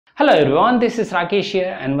Hello everyone, this is Rakesh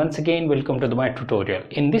here and once again welcome to my tutorial.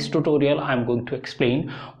 In this tutorial I am going to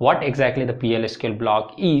explain what exactly the PLSQL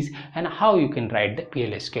block is and how you can write the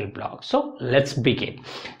PLSQL block. So let's begin.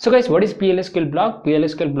 So guys, what is PLSQL block?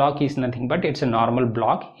 PLSQL block is nothing but it's a normal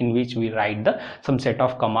block in which we write some set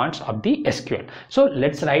of commands of the SQL. So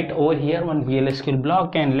let's write over here one PLSQL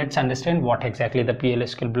block and let's understand what exactly the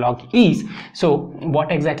PLSQL block is. So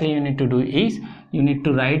what exactly you need to do is you need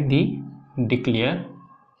to write the declare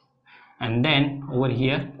and then over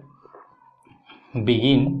here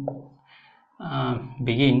begin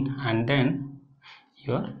and then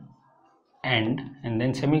your end and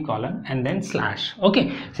then semicolon and then slash.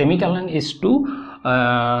 Okay, semicolon is to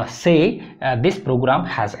say this program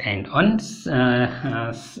has end. On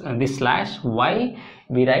this slash, why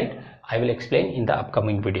we write, I will explain in the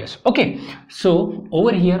upcoming videos. Okay, so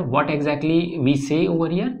over here what exactly we say over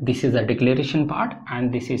here, this is the declaration part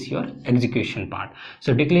and this is your execution part.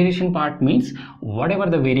 So declaration part means whatever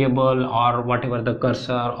the variable or whatever the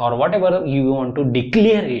cursor or whatever you want to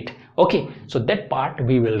declare it. Okay, so that part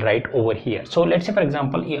we will write over here. So let's say for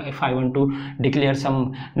example, if I want to declare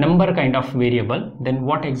some number kind of variable, then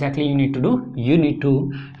what exactly you need to do? You need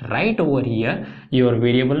to write over here your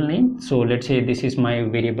variable name. So let's say this is my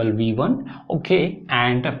variable v1. Okay,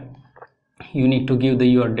 and you need to give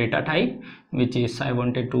your data type, which is I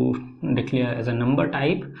wanted to declare as a number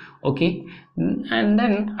type. Okay, and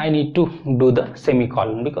then I need to do the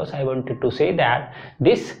semicolon because I wanted to say that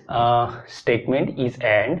this statement is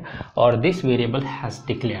end or this variable has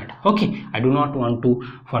declared. Okay, I do not want to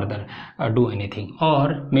further do anything.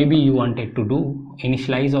 Or maybe you wanted to do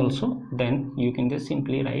initialize also, then you can just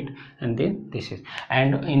simply write and then this is.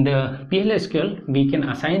 And in the PLSQL we can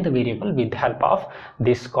assign the variable with the help of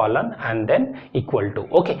this colon and then equal to.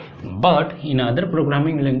 Okay, but in other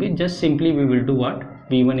programming language just simply we will do what?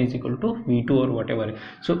 v1 is equal to v2 or whatever.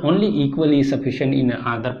 So only equal is sufficient in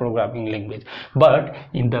other programming language, but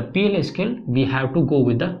in the PLSQL we have to go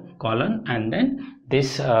with the colon and then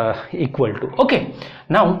this equal to. Okay,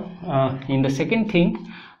 now in the second thing,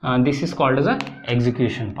 this is called as a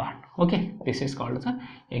execution part. Okay, this is called as a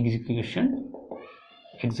execution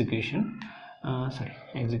section.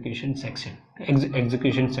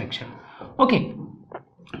 Okay,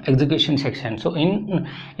 execution section. So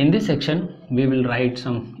in this section we will write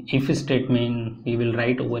some if statement, we will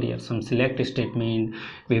write over here some select statement,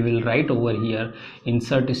 we will write over here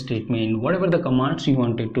insert statement, whatever the commands you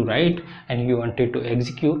wanted to write and you wanted to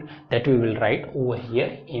execute, that we will write over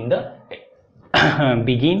here in the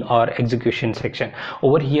begin or execution section.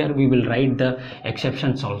 Over here we will write the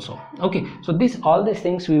exceptions also. Okay, so all these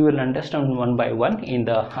things we will understand one by one in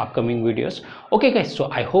the upcoming videos. Okay guys, so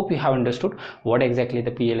I hope you have understood what exactly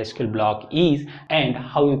the PLSQL block is and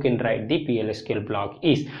how you can write the PLSQL block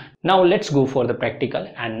is. Now let's go for the practical,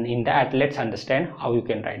 and in that let's understand how you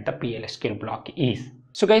can write the PLSQL block is.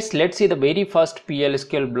 So guys, let's see the very first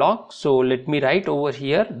PLSQL block. So let me write over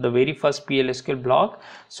here the very first PLSQL block.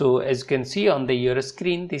 So as you can see on your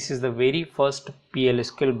screen, this is the very first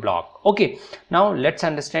PLSQL block. Okay, now let's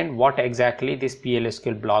understand what exactly this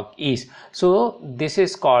PLSQL block is. So this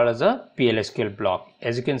is called as a PLSQL block.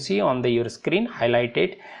 As you can see on your screen,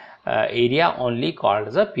 highlighted area only called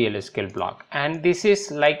as a PLSQL block, and this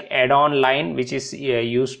is like add-on line which is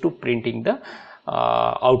used to printing the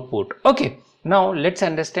output. Okay, now let's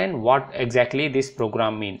understand what exactly this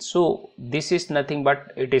program means. So this is nothing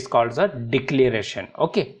but it is called a declaration.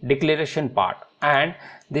 Okay, declaration part, and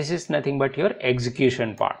this is nothing but your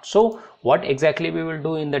execution part. So what exactly we will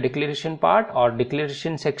do in the declaration part or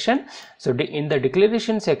declaration section? So in the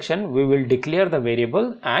declaration section we will declare the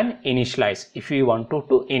variable and initialize if we want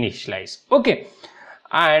to initialize. Okay,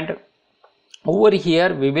 and over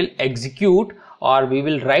here we will execute or we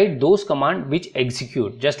will write those commands which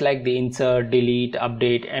execute, just like the insert, delete,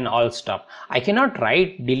 update and all stuff. I cannot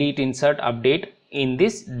write delete, insert, update in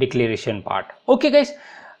this declaration part. Okay guys,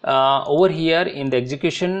 over here in the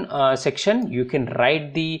execution section you can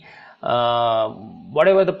write the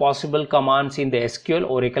whatever the possible commands in the SQL,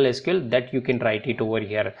 Oracle SQL, that you can write it over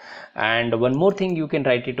here. And one more thing, you can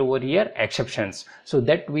write it over here, exceptions, so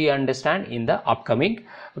that we understand in the upcoming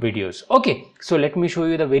videos. Okay, so let me show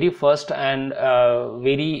you the very first and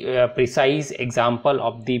very precise example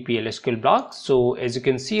of the PLSQL block. So as you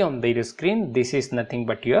can see on the screen, this is nothing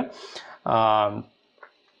but your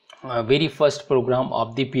very first program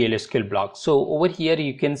of the PLSQL block. So over here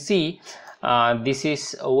you can see this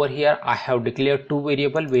is over here I have declared two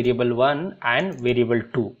variables, variable 1 and variable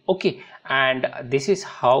 2. Okay, and this is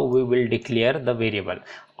how we will declare the variable.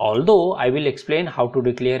 although I will explain how to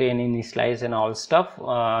declare an initialize and all stuff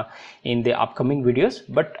in the upcoming videos,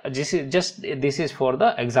 but this is for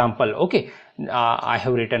the example. Okay, I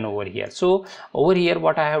have written over here. So over here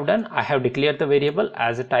what I have done, I have declared the variable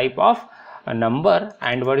as a type of a number,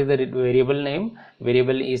 and what is the variable name?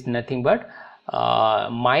 Variable is nothing but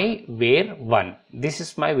my var1. This is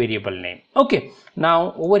my variable name. Okay,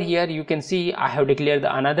 now over here you can see I have declared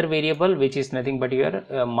another variable which is nothing but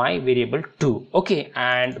your my variable 2. Okay,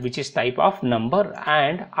 and which is type of number,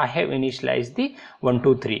 and I have initialized the 1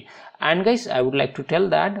 2 3. And guys, I would like to tell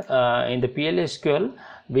that in the PLSQL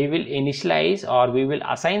we will initialize, or we will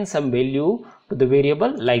assign some value to the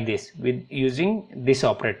variable like this with using this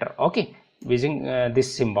operator. Okay, using this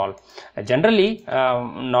symbol. Generally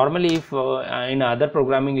normally if in other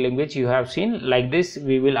programming language you have seen like this,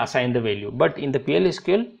 we will assign the value, but in the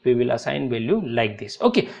PLSQL we will assign value like this.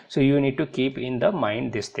 Okay, so you need to keep in the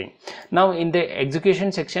mind this thing. Now in the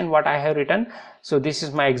execution section, what I have written, so this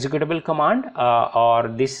is my executable command, or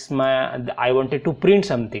this is my, I wanted to print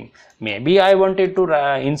something. Maybe I wanted to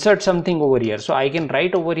insert something over here, so I can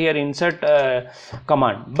write over here insert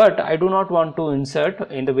command, but I do not want to insert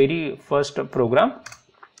in the very first program.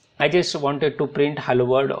 I just wanted to print hello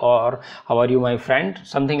world or how are you my friend,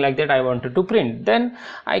 something like that I wanted to print. Then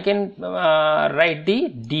I can write the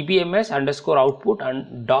dbms underscore output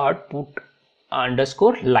and dot put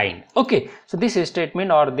underscore line. Okay, so this statement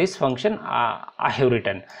or this function I have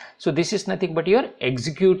written. So this is nothing but your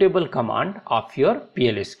executable command of your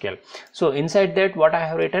PLSQL. So inside that what I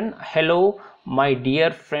have written, hello my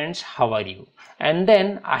dear friends, how are you, and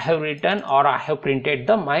then I have written, or I have printed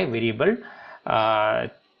the my variable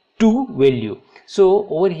 2 value. So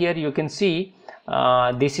over here you can see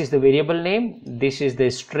this is the variable name, this is the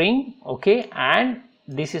string. Okay, and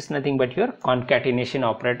this is nothing but your concatenation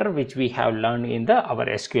operator which we have learned in the our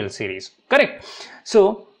SQL series. Correct.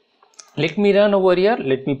 So let me run over here.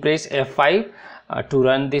 Let me press F5 to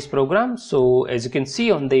run this program. So as you can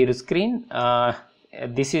see on the screen,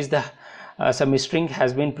 this is the some string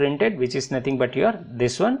has been printed, which is nothing but your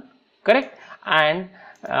this one. Correct. And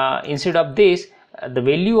instead of this, the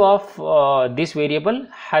value of this variable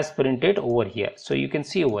has printed over here. So you can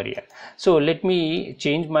see over here. So let me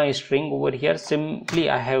change my string over here. Simply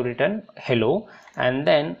I have written hello, and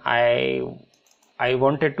then I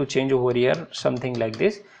wanted to change over here something like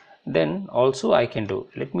this. Then also I can do.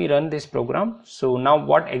 Let me run this program. So now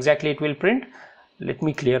what exactly it will print? Let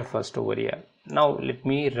me clear first over here. Now let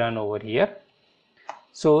me run over here.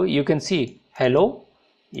 So you can see hello.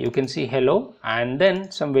 You can see hello, and then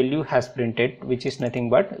some value has printed, which is nothing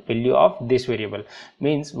but value of this variable,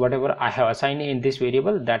 means whatever I have assigned in this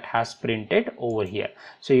variable that has printed over here.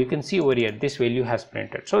 So you can see over here this value has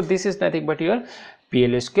printed. So this is nothing but your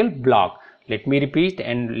PLSQL block. Let me repeat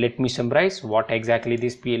and let me summarize what exactly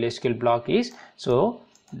this PLSQL block is. So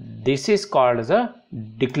this is called as a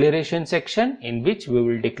declaration section, in which we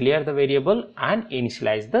will declare the variable and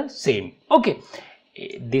initialize the same. Okay,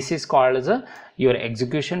 this is called as a your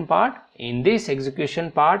execution part. In this execution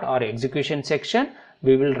part or execution section,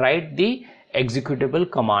 we will write the executable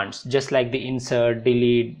commands, just like the insert,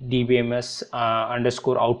 delete, dbms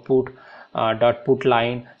underscore output dot put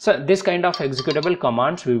line. So this kind of executable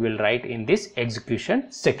commands we will write in this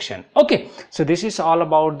execution section. Okay, so this is all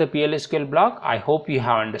about the PLSQL block. I hope you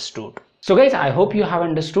have understood. So guys, I hope you have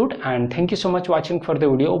understood, and thank you so much watching for the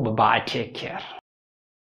video. Bye bye, take care.